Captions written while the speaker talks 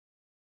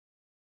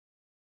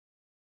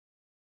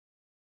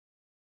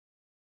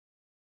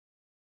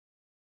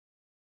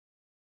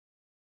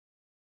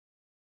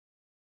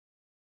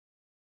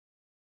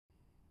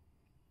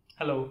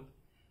Hello,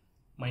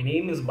 my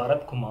name is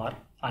Bharath Kumar.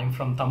 I'm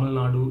from Tamil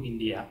Nadu,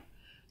 India.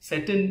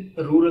 Set in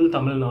rural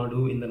Tamil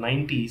Nadu in the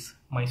 90s,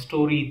 my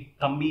story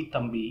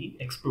Thambi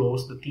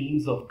explores the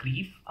themes of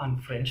grief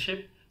and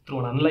friendship through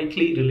an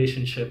unlikely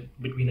relationship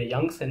between a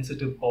young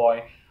sensitive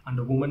boy and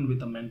a woman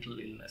with a mental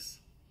illness.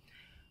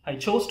 I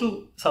chose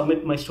to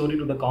submit my story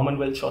to the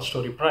Commonwealth Short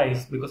Story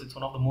Prize because it's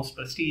one of the most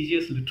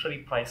prestigious literary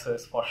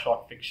prizes for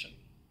short fiction.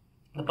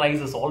 The prize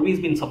has always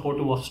been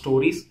supportive of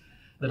stories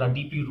that are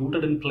deeply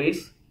rooted in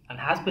place and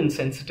has been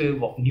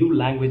sensitive of new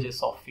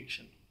languages of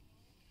fiction.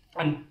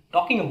 And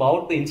talking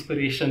about the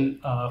inspiration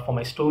for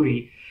my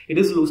story, it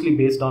is loosely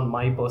based on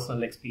my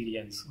personal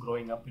experience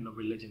growing up in a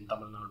village in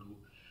Tamil Nadu.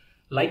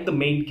 Like the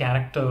main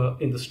character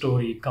in the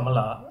story,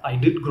 Kamala, I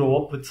did grow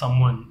up with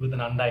someone with an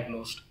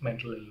undiagnosed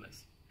mental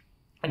illness.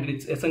 And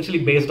it's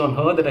essentially based on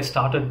her that I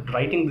started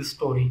writing this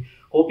story,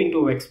 hoping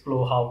to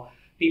explore how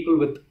people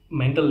with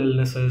mental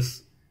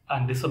illnesses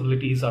and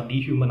disabilities are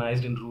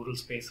dehumanized in rural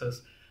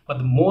spaces. But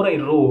the more I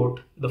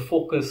wrote, the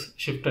focus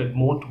shifted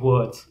more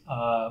towards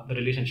the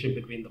relationship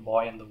between the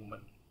boy and the woman.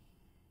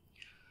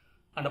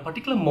 And a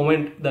particular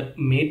moment that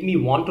made me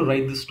want to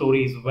write this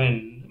story is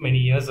when, many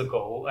years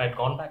ago, I had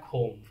gone back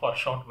home for a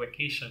short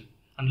vacation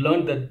and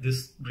learned that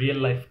this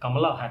real-life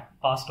Kamala had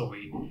passed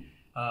away.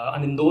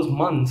 And in those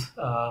months,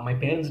 my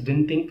parents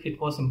didn't think it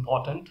was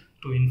important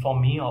to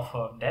inform me of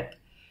her death,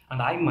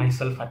 and I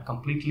myself had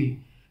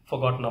completely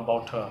forgotten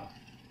about her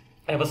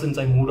ever since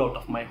I moved out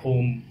of my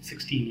home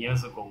 16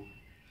 years ago.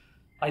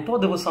 I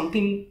thought there was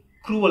something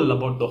cruel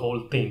about the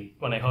whole thing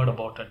when I heard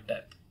about her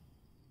death.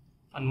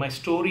 And my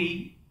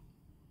story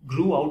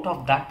grew out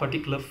of that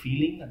particular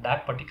feeling at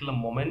that particular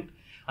moment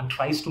and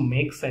tries to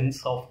make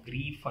sense of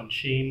grief and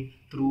shame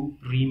through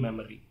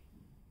rememory.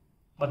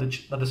 But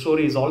the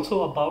story is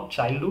also about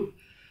childhood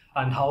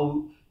and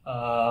how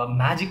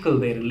magical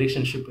their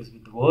relationship is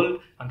with the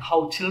world, and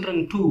how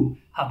children too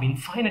have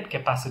infinite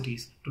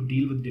capacities to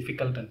deal with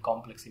difficult and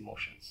complex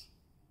emotions.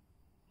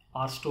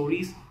 Our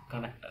stories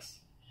connect us.